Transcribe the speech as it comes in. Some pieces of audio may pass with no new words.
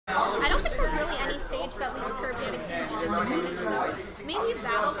stage that leaves Kirby at a huge disadvantage, though. Maybe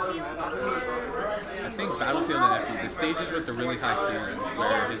Battlefield or... I think Battlefield and FD, the stages with the really high ceilings,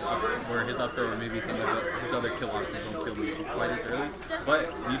 where his up throw or maybe some of his other kill options won't kill me quite as early. But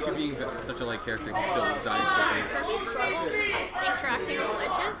Mewtwo being such a light character, he still will die. Does Kirby struggle interacting with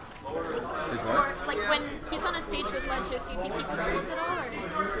ledges? Is what? Or, like, when he's on a stage with ledges, do you think he struggles at all? Or?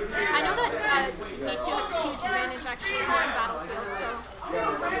 I know that Mewtwo has a huge advantage, actually, more in Battlefield, so...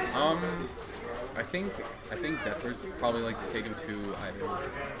 I think Death Horse would probably like to take him to either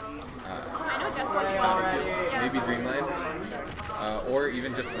I know Death Horse loves, maybe Dreamland, or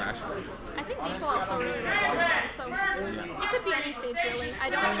even just Smash Bros. I think Maple also really likes Dreamland, so it could be any stage really. I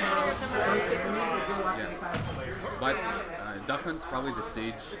don't think either of them are really too concerned. Yeah, but Duckland's probably the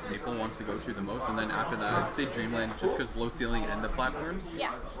stage Maple wants to go to the most, and then after that, I'd say Dreamland, just because low ceiling and the platforms.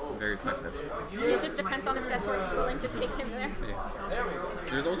 Yeah. Very effective. It just depends on if Death Horse is willing to take him there. Yeah.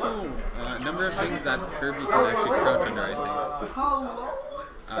 There's also a number of things that Kirby can actually crouch under, I think.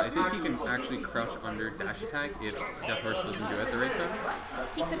 I think he can actually crouch under dash attack if Death Horse doesn't do it at the right time.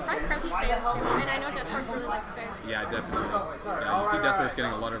 He could probably crouch fair too, and I know Death Horse really likes fair. Yeah, definitely. Yeah, you see Death Horse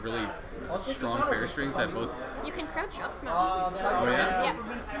getting a lot of really strong fair strings at both. You can crouch up smash. Oh yeah? Yeah.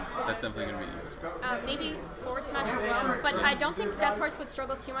 That's definitely going to be used. Maybe forward smash as well, but I don't think Death Horse would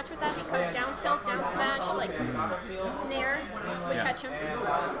struggle too much with that because down tilt, down smash, like Nair would catch him.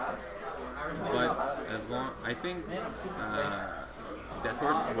 But as long, I think Death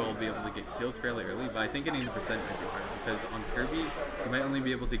Horse will be able to get kills fairly early, but I think getting the percent might be hard because on Kirby, you might only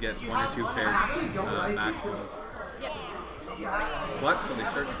be able to get 1 or 2 pairs maximum. Yep. But, so they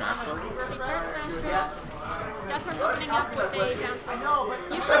start Smash Bros. They start Smash Bros. Death Horse opening up with a down tilt.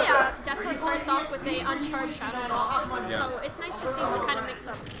 Usually Death Horse starts off with a uncharged Shadow Ball, so it's nice to see what kind of mix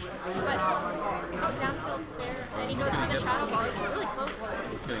up. But, down tilt fair, and he goes for the Shadow Ball. It's really close.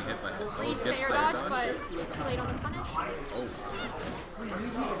 He's getting hit by it. Reads the air dodge, but he's too late on the punish. Oh.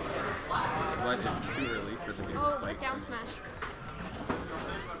 But it's too early for the new spike. The down smash.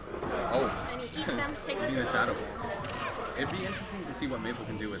 Oh. And he eats him, takes his the Shadow Ball. It'd be interesting to see what Maple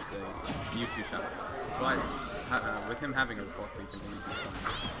can do with the Mewtwo Shadow Ball. But with him having a fork, he can do something.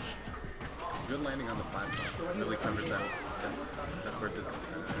 Good landing on the platform. Really covers out that versus.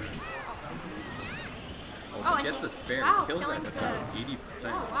 Oh, he gets the fair. Wow, kills that at 80%.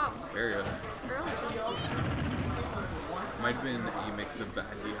 Oh, wow. Very early. Early kill. Might have been a mix of bad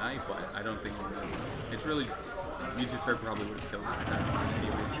DI, but I don't think it's really. Mewtwo's Herb probably would have killed that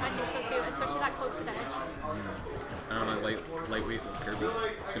anyways. I think so too, especially that close to the edge. I don't know, lightweight with Kirby.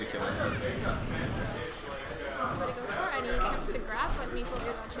 It's gonna kill him. Let's see what he goes for, and he attempts to grab, but Maple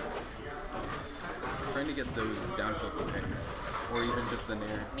air dodges. Trying to get those down tilt things, or even just the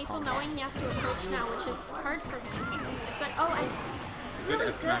Nair. Maple knowing he has to approach now, which is hard for him. Good Really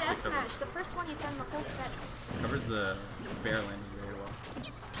F good smash. F smash. The first one he's done the whole set. Covers the bear landing very well.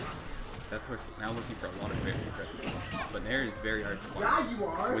 Death Horse now looking for a lot of very aggressive options, but Nair is very hard to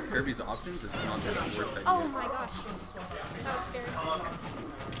find. With Kirby's options, it's not the worst idea. Oh my gosh, that was scary.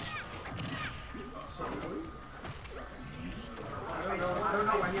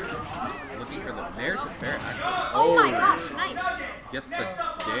 Looking for the Nair to fair actually. Oh my gosh, nice. Gets the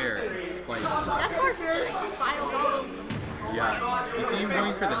dare and spike. Death Horse just styles all over. Yeah, you see him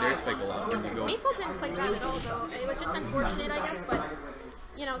going for the Nair spike a lot when you go. Maple didn't play bad at all though. It was just unfortunate, I guess, but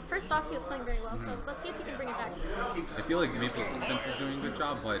you know, first off, he was playing very well, so let's see if he can bring it back. I feel like Maple's defense is doing a good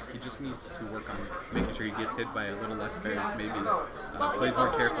job, but he just needs to work on making sure he gets hit by a little less fairs, maybe plays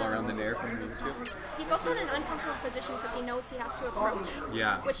more careful around the Nair from Mewtwo. He's also in an uncomfortable position because he knows he has to approach,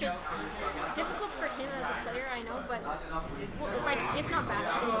 which is difficult for him as a player, I know, but like, it's not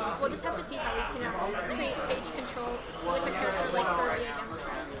bad. We'll just have to see how he can create stage control with a character like Blurry against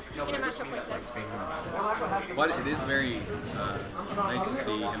in a matchup like this. But it is very nice to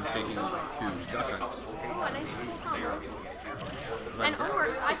see him taking to Duck Hunt. Oh, a nice cool combo. And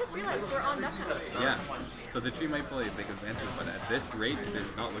I just realized we're on Duck Hunt. Yeah, so the tree might play a big advantage, but at this rate, it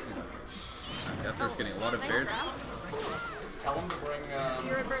is not looking like it. Death Horse getting a lot of bears. Tell him to bring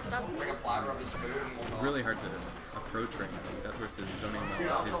you reversed up. Bring a platter of his food. It's really hard to approach right now. Death Horse is zoning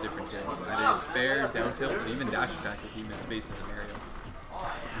out his different skills. That is fair, down tilt, and even dash attack if he misspaces an aerial.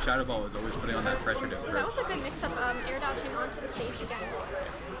 And Shadow Ball is always putting on that pressure to approach. That was a good mix of air dodging onto the stage again.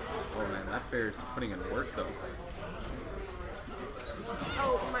 Oh man, that fair is putting in work though.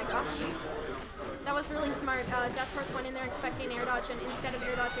 Oh my gosh. That was really smart. Death Horse went in there expecting air dodge, and instead of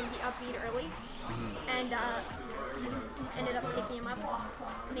air dodging, he up-beat early. And ended up taking him up.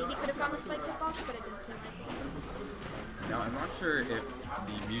 Maybe could have gone the spike hitbox, but it didn't seem like. Now, I'm not sure if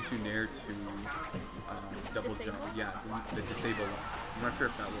the Mewtwo Nair to double disable? jump, the disable I'm not sure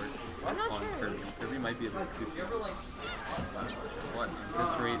if that works. I'm not on sure. Kirby. Kirby might be a bit too fast. What? At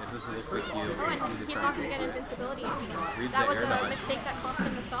this rate, it doesn't look like he'll Oh, and he's not going to get invincibility. Reads That the was air a dodge. mistake that cost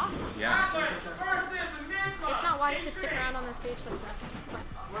him the stock. Yeah. It's not wise to stick around on the stage like that.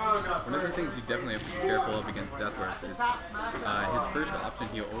 One of the things you definitely have to be careful of against Death Horse is his first option.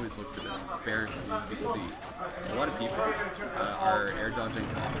 He'll always look for the fair because a lot of people are air dodging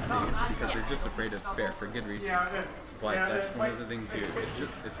off stage because they're just afraid of fair for good reason. But that's one of the things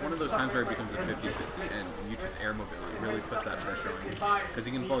it's one of those times where it becomes a 50-50 and Mewtwo's air mobility really puts that pressure on you because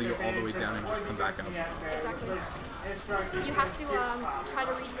he can follow you all the way down and just come back up. Exactly. You have to try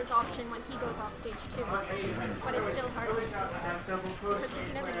to read his option when he goes off stage too, but it's still hard because you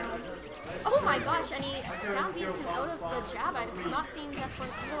can never know. Oh my gosh, and he down B's him out of the jab. I've not seen Death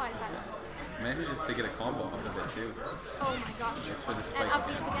Force utilize that. Manages to get a combo out of it too. Oh my gosh. For the spike. And up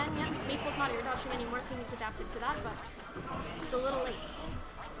B's again, yeah. Maple's not air dodging anymore, so he's adapted to that, but it's a little late.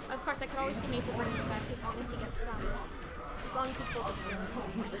 Of course, I could always see Maple bringing it back as long as he gets, as long as he pulls it together.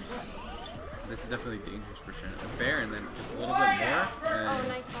 This is definitely dangerous for sure. Fair, and then just a little bit more. Oh,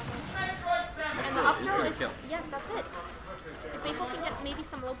 nice ball dodge. And the up throw is, yes, that's it. If Maple can get maybe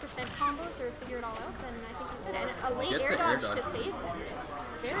some low percent combos or figure it all out, then I think he's good. And a late air dodge to save him.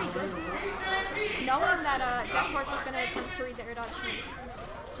 Very good. Knowing that Death Horse was going to attempt to read the air dodge, he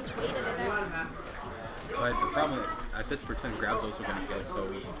just waited it out. But the problem is, at this percent, grab's also going to kill, so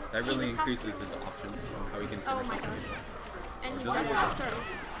that really increases his options on how he can finish. Oh my gosh. And he does an up throw.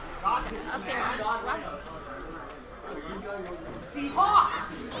 Up air. Wow.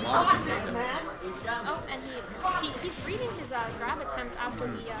 Oh, and he's reading his grab attempts after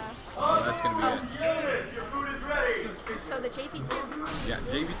the oh, that's gonna be it. So the JV2. Yeah,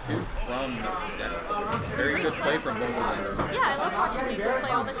 JV2 from Death. Very good play from both of them. Yeah, I love watching Maple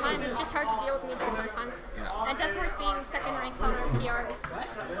play all the time. It's just hard to deal with Maple sometimes. Yeah. And Death Horse being second ranked on our PR, it's,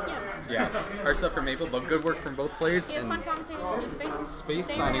 yeah, hard stuff for Maple, but good work from both players. He has fun commentating. Space. Space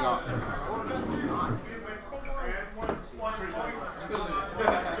signing off.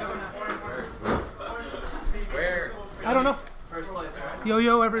 Where? I don't know.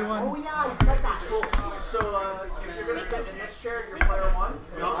 Yo, everyone. Oh yeah, I said that. Cool. So if you're gonna sit in this chair, you're player one.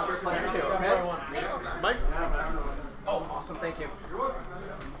 Yonks, you're player two. Okay. Player one. Mike. Oh, awesome. Thank you.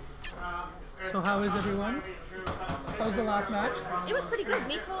 So how is everyone? How was the last match? It was pretty good.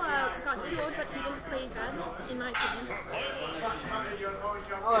 Maple got 2-0'd, but he didn't play bad, in my opinion.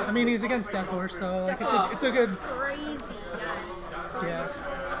 I mean, he's against Death Horse, so like it's a good. Crazy guy. Yeah.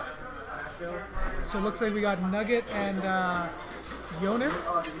 So it looks like we got Nugget and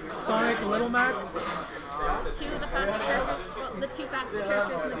Yonks, Sonic, Little Mac. Two of the fastest characters, well, the two fastest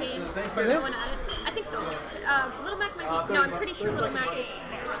characters in the game. Are they? Going at it. I think so. Little Mac might be, no, I'm pretty sure Little Mac is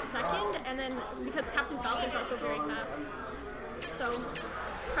second, and then because Captain Falcon's also very fast. So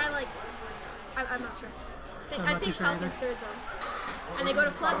it's probably like, I'm not sure. I think Falcon's third though. And they go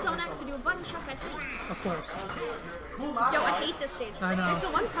to Flood Zone next to do a button chuck, I think. Of course. Yo, I hate this stage. I know. There's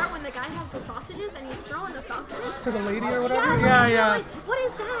the one part when the guy has the sausages and he's throwing the sausages. To the lady or whatever? Yeah. Like, what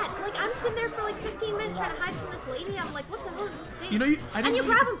is that? Like, I'm sitting there for like 15 minutes trying to hide from this lady. I'm like, what the hell is this stage? You know, and you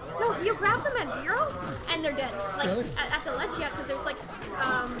grab them. No, you grab them at 0, and they're dead. Like Really? at the ledge, yeah, because there's like,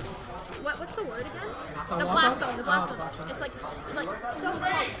 what's the word again? The blast zone. The blast zone. It's like so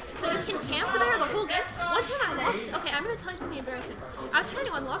close. So you can camp there the whole game. One time I lost. Okay, I'm gonna tell you something embarrassing. I was trying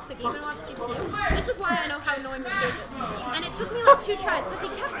to unlock the game and watch CPU. This is why I know how annoying this stage is. And it took me like 2 tries because he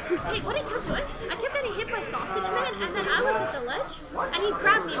kept. Hey, what he kept doing? I kept getting hit by Sausage Man, and then I was at the ledge, and he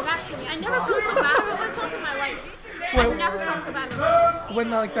grabbed me and back to me. I never felt so bad about myself in my life. I've never felt so bad about myself.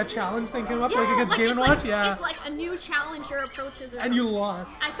 When like that challenge thing came up, Yeah, like against Game & Watch, yeah. It's like a new challenger approaches. Or And you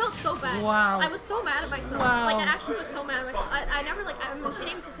lost. I felt so bad. Wow. I was so mad at myself. Wow. Like, I actually was so mad at myself. I never, like, I'm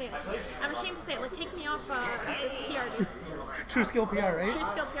ashamed to say it. I'm ashamed to say it. Like, take me off this PR, dude. True skill PR, right? True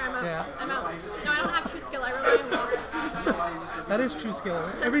skill PR, I'm out. Yeah. I'm out. No, I don't have true skill. I really am off. That is true skill.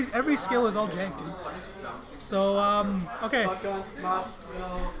 Every skill is all jank, dude. So, okay.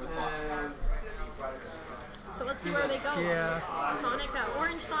 So let's see where they go. Yeah. Sonic,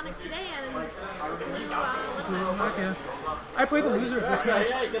 orange Sonic today, and blue Little Little Mac, yeah. I played the loser of this match.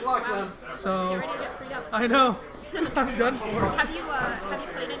 Good luck, man. Get So, ready to get freed up. I know. I'm done for. Have you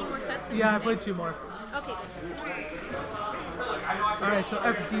played any more sets? Since Yeah, I today? played 2 more. Okay, good. Alright, so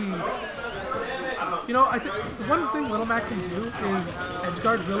FD. You know, I think the one thing Little Mac can do is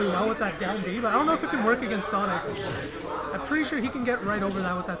edgeguard really well with that down B, but I don't know if it can work against Sonic. I'm pretty sure he can get right over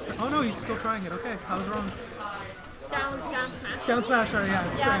that with that spin. Oh no, he's still trying it. Okay, I was wrong. Down smash. Down smash, sorry, yeah.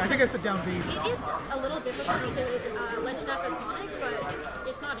 Sorry, I think I said down B. It is a little difficult to ledge nap as Sonic, but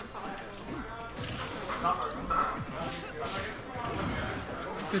it's not impossible.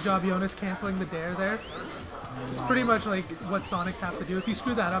 Good job, Jonas, canceling the dare there. It's pretty much like what Sonics have to do. If you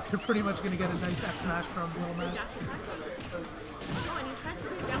screw that up, you're pretty much going to get a nice F smash from Little Mac. Oh, and he tries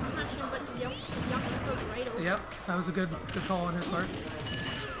to down smash him, but Yonks just goes right over. Yep, that was a good call on his part.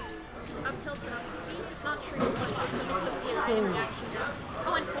 Up tilt up. It's not true, but it's a mix of TI and reaction.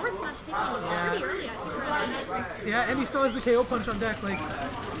 Oh, and forward smash taking pretty early, I think. Yeah, and he still has the KO punch on deck. Like.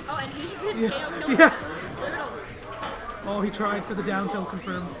 Oh, and he's in KO kill. Yeah. Brutal. Oh, he tried for the down tilt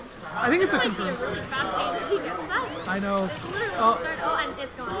confirm. I think it's a confirm. This might be a really fast game if he gets that. I know. It's literally the start. Oh, and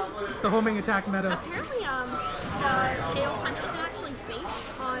it's gone. The homing attack meta. Apparently, the KO punch isn't actually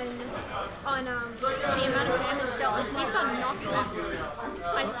based on the amount of damage dealt. It's based on knockback.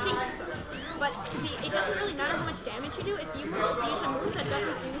 I think so. But it doesn't really matter how much damage you do. If you use a move that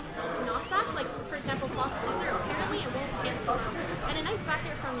doesn't do knockback, like for example Fox Loser, apparently it won't cancel out. And a nice back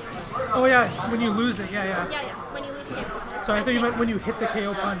there from you. Oh yeah, when you lose it, yeah. Yeah, when you lose a KO punch. So I thought you meant when you hit the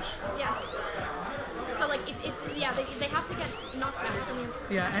KO punch. Yeah. So like they have to get knocked back from you.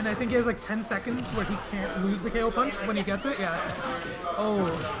 Yeah, and I think he has like 10 seconds where he can't lose the KO punch when he gets it. Yeah. Oh,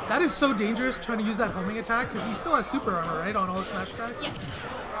 that is so dangerous trying to use that homing attack because he still has super armor, right, on all his smash attacks? Yes.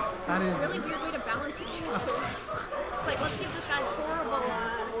 That is really weird way to balance a character. It's like, let's give this guy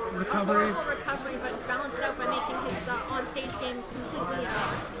horrible recovery, but balance it out by making his on-stage game completely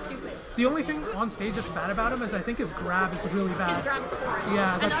stupid. The only thing on stage that's bad about him is I think his grab is really bad. His grab is horrible.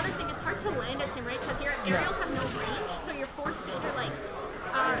 Yeah, that's... Another thing, it's hard to land as him, right? Because your aerials have no range, so you're forced to either, like,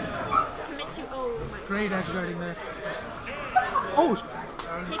 commit to, oh my god. Great edge guarding there. Oh!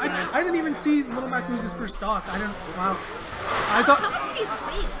 I didn't even see Little Mac lose his first stock. I didn't. Wow. I thought. How much did you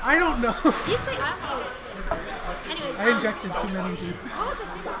sleep? I don't know. You say I always. Anyways. I injected too many, dude. What was I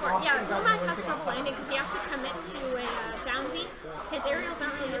saying before? Yeah, Little Mac has trouble landing because he has to commit to a down beat. His aerials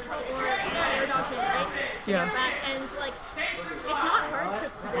aren't really useful, or air dodging, right? To get back, and like, it's not hard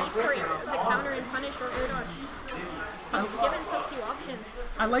to wait for the counter and punish or air dodge. He's given so few options.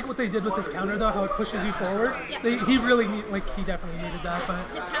 I like what they did with this counter though, how it pushes you forward. Yeah. He really he definitely needed that, but...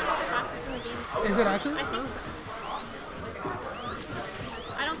 His counter's the fastest in the game too. Is it actually? I think so.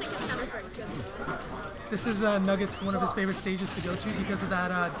 I don't think his counter's very good though. This is Nugget's one of his favorite stages to go to because of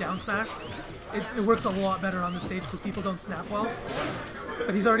that down smash. It works a lot better on the stage because people don't snap well.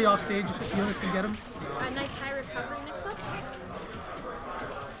 But he's already off stage, if Jonas can get him. A nice high recovery mix-up.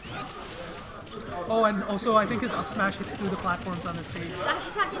 Oh, and also I think his up smash hits through the platforms on the stage. Dash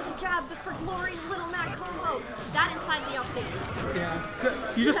attack into jab, but for glory, Little Mac combo. That inside the off stage. Yeah, so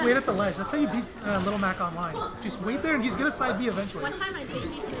you just wait at the ledge. That's how you beat Little Mac online. Just wait there and he's gonna side B eventually. One time I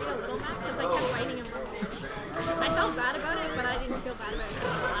JV3'd a Little Mac because I kept fighting him on stage. I felt bad about it, but I didn't feel bad about it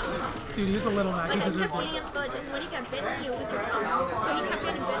because I was laughing. Dude, he was a Little Mac. Like, I kept waiting at the ledge, and when you get bitten, you lose your combo. So he kept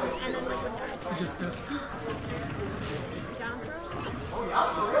getting bitten, and then like would die. He's just good. Down throw.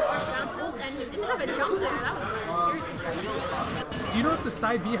 Down tilt, and he didn't have a jump there. That was a scary situation. Do you know if the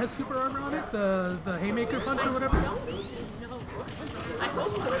side B has super armor on it? The haymaker punch or whatever? I don't know. I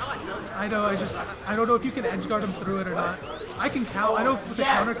hope to not. I know. I don't know if you can edge guard him through it or not. I can count. I know with the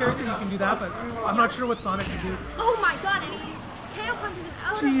counter character you can do that, but I'm not sure what Sonic can do. Oh my god! And he KO punches him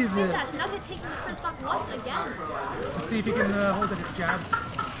out. Jesus. Nugget taking the first stock once again. Let's see if he can hold it at jabs.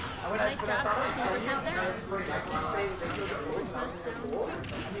 Nice job, 14% there. Smash down.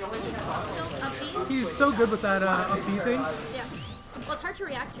 Tilt, up B. He's so good with that up B thing. Yeah. Well, it's hard to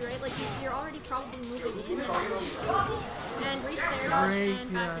react to, right? Like, you're already probably moving in and reach there, dodge,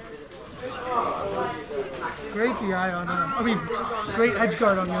 and back. Great DI on great edge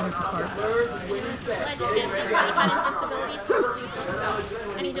guard on Jonas' part. Ledge can't think when he had invincibility, so it was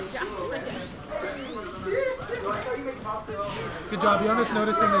useless. And he just drops it like that. Good job, Jonas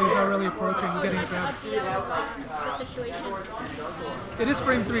noticing that he's not really approaching and getting grabbed. The situation. It is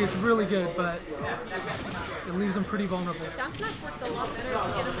frame 3, it's really good, but it leaves him pretty vulnerable. Down smash works a lot better to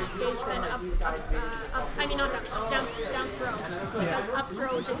get him off stage than I mean not down throw. Because up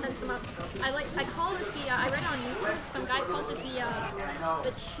throw just sends them up. I call it the, I read it on YouTube, some guy calls it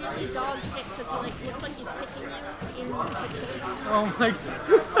the chili dog kick because he like looks like he's kicking you in the chili dog. Oh my,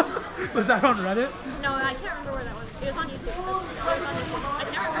 was that on Reddit? No, I can't remember where that was. It was on YouTube. It was on YouTube. I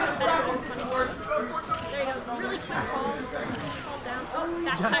can't remember who said it, but it was funny. There you go. Really quick fall. Falls down. Oh,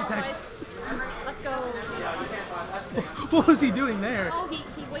 dash attack twice. Let's go. What was he doing there? Oh, he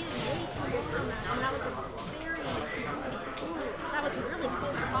waited way too long on that. And that was a very... that was really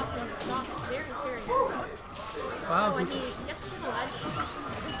close to costing him to stop. Very scary. Wow. Oh, and he gets to the ledge.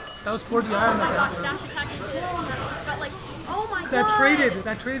 That was 4 DI on that. Oh my gosh, dash attack into this. But like, oh my god. That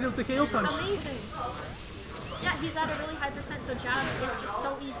traded with the KO punch. Amazing. Yeah, he's at a really high percent, so jab is just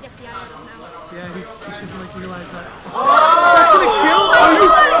so easy SDI out of now. Yeah, he should like realize that. Oh, that's gonna kill? Are you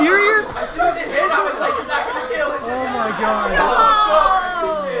serious? As soon as it hit, I was like, is that gonna kill? Oh my god.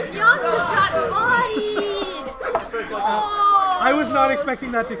 Oh! Yonks just got bodied! Oh! I was not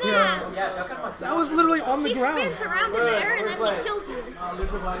expecting that to kill. Yeah, That was literally on the ground. He spins around in the air and then he kills you.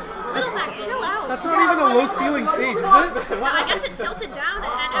 Little Mac, chill out. That's not even a low ceiling stage, is it? No, I guess it tilted down,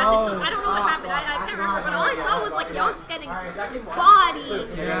 and as it tilted, I don't know what happened. I can't remember, but all I saw was like Yonks getting bodied.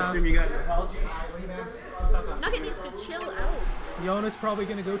 Yeah. Nugget needs to chill out. Yona's probably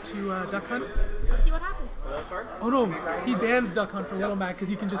gonna go to Duck Hunt. Let's see what happens. Oh no, he bans Duck Hunt for Little Mac because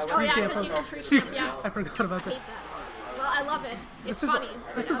you can just tree camp. Oh yeah, because you can tree camp, yeah. I forgot about I that. hate that. Well, I love it. It's funny.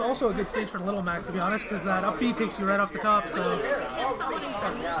 This is also a good stage for Little Mac, to be honest, because that up B takes you right off the top. So Would you tree camp someone in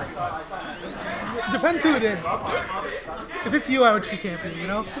front of this? depends who it is. If it's you, I would tree camp you. You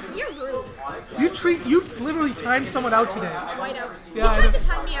know. You're rude. You literally timed someone out today. White out. Yeah, He tried to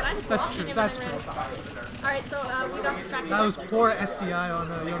time me out. I just That's walked true. in That's and true. ran. Alright, so we got distracted. That was poor SDI on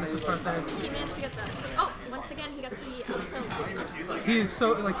Jonas' part there. He managed to get that. Oh, once again, he gets the up tilt. He's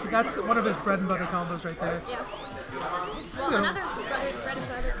so like that's one of his bread and butter combos right there. Yeah. Well, another bread and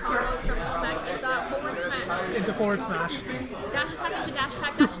butter combo from Little Mac is forward smash. Into forward smash. Dash attack into dash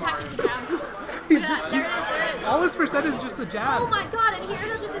attack into jab. He's Look at that. There it is. All his percent is just the jab. Oh my god, and he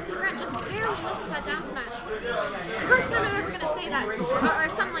air dodges into the ground, just barely misses that down smash. First time I'm ever gonna say that, or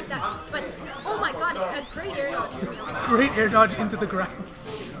something like that. But oh my god, a great air dodge from Yonks. Great air dodge into the ground.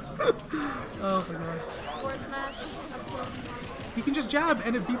 Oh my god. Forward smash, up tilt. He can just jab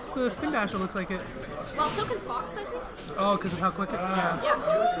and it beats the spin dash, it looks like it. Well, so can Fox, I think. Oh, because of how quick it yeah.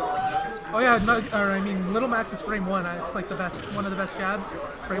 Yeah. Oh yeah, Little Max's frame 1, it's like the best, one of the best jabs,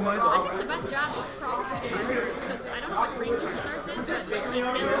 frame wise. I think the best jab is probably Charizard's, because I don't know what frame Charizard's is, but he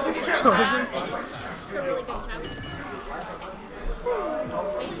kills, it's fast, it's a really big jab.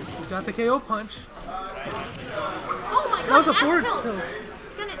 He's got the KO punch. Oh my god, That was a F forward tilt. tilt.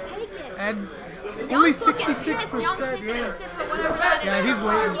 Gonna take it. And Yonks only will get 66%. pissed. Yonks taking a Yeah. sip of whatever that is. Yeah, he's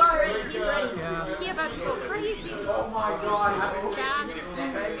waiting. He's ready. Yeah. He about to go crazy. Jabs.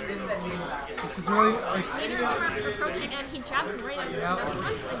 This is really like Later him approaching and he jabs him right out of his mouth.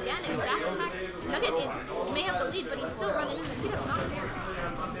 Once again in dash attack. Nugget may have the lead, but he's still running in. I think that's not fair.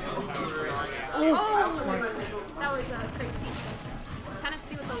 Oh! That was crazy. Tenants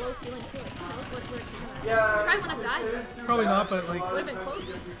do with the low ceiling too. Like, tell us what we're Yeah. probably wouldn't have died. probably not, but like Would have been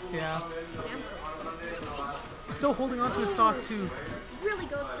close. yeah. Damn close. Still holding on to his stock too. Really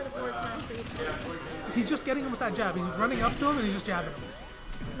goes for the forward smash read. He's just getting him with that jab. He's running up to him and he's just jabbing him.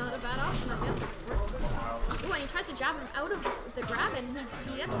 It's not a bad option, I guess. It's worth. Ooh, and he tries to jab him out of the grab and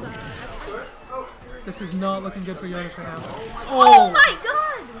he gets This is not looking good for Jonas right now. Oh my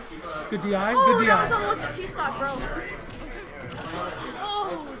god! Good DI, Oh, good that was DI. almost a 2-stock, bro.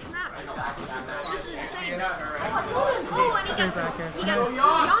 Oh, snap. This is insane. Oh, and he gets it. He gets it.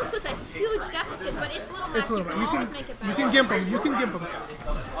 Yonks with a huge deficit, but it's Little Mac. It's a little You bit. can always make it better. You can gimp him. You can gimp him.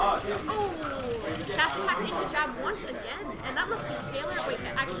 Oh, dash attacks into jab once again, and that must be Staler. Wait,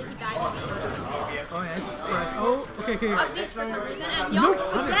 actually, he died. Oh yeah, it's right. Oh, okay. Up beats for some reason, and No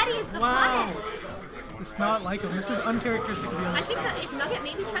Yonks punish. spaghetti is the Wow. punish. It's not like him. This is uncharacteristic of I Jonas. think that if Nugget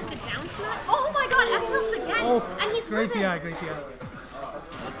maybe tries to down smash. Oh my god, F tilts again, Oh, and he's great living. DI, great DI.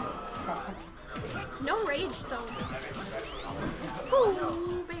 No rage, so.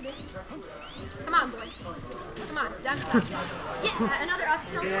 Ooh, baby. Come on, boy. Come on, down smash. Yeah, another up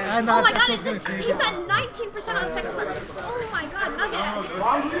tilt. And Oh that my god, tilt's gonna take he's it. at 19% on the second start. Oh my god, Nugget. Just,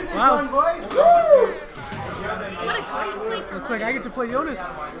 Wow. what a great play from Looks like I Nugget. get to play Jonas.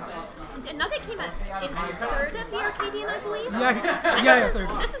 Nugget came in third at the Arcadian, I believe. Yeah, And yeah, this, third.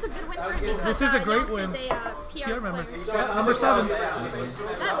 this is a good win for him because This is a great Yonks win. is a PR member. player. Yeah, number 7. That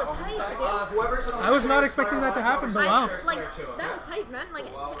was hype, dude. I was not expecting that to happen, but wow. Like, that was hype, man. Like,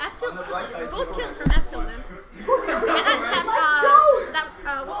 F tilt's killing. Both kills from F tilt, man.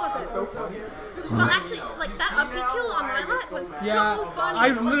 And what was it? Well, actually, like, that up B kill on Lilat was Yeah, so funny. I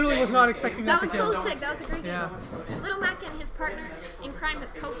literally was not expecting that, That was to kill. so sick. That was a great game. Yeah. Little Mac and his partner in crime,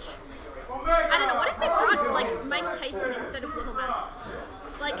 his coach. I don't know. What if they brought, like, Mike Tyson instead of Little Mac?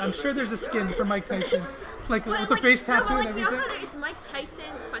 Like, I'm sure there's a skin for Mike Tyson. Like well, with the face tattoo no, but, and you know everything. how it's Mike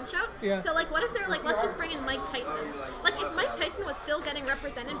Tyson's Punch Out? Yeah. So, like, what if they're like, let's just bring in Mike Tyson? Like, if Mike Tyson was still getting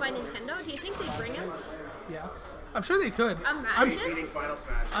represented by Nintendo, do you think they'd bring him? Yeah. I'm sure they could. Imagine.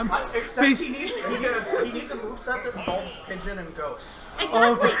 Except he needs a moveset that involves Pigeon and Ghost.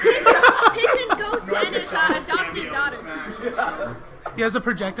 Exactly. Pigeon Ghost and his adopted daughter. He has a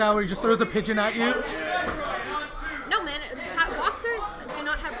projectile where he just throws a pigeon at you. No, man. Boxers do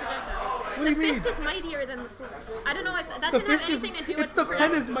not have projectiles. What do you mean? The fist is mightier than the sword. I don't know if that can have anything to do with... It's the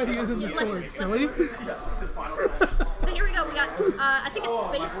pen is mightier than the sword, silly. So here we go. We got, I think it's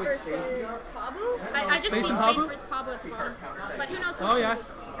Space versus Pabu. I just see Space versus Pabu at the bottom. But who knows? Oh, yeah.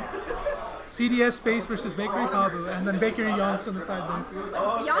 CDS Space versus Bakery Pabu, and then Bakery Yonks on the side then.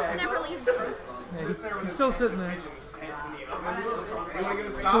 Yonks never leaves. Yeah, he's still sitting there.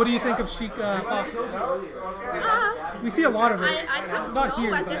 So what do you think of Sheik Fox? We see a lot of it. I don't Not know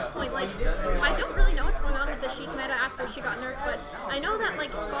here, at this point. Like, I don't really know what's going on with the Sheik meta after she got nerfed, but I know that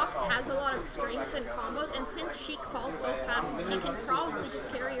like Fox has a lot of strengths and combos, and since Sheik falls so fast, he can probably just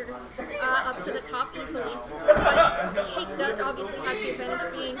carry her up to the top easily. But Sheik obviously has the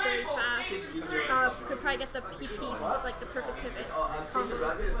advantage being very fast. Could probably get the PP, like the perfect pivot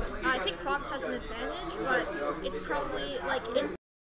combos. I think Fox has an advantage, but it's probably like it's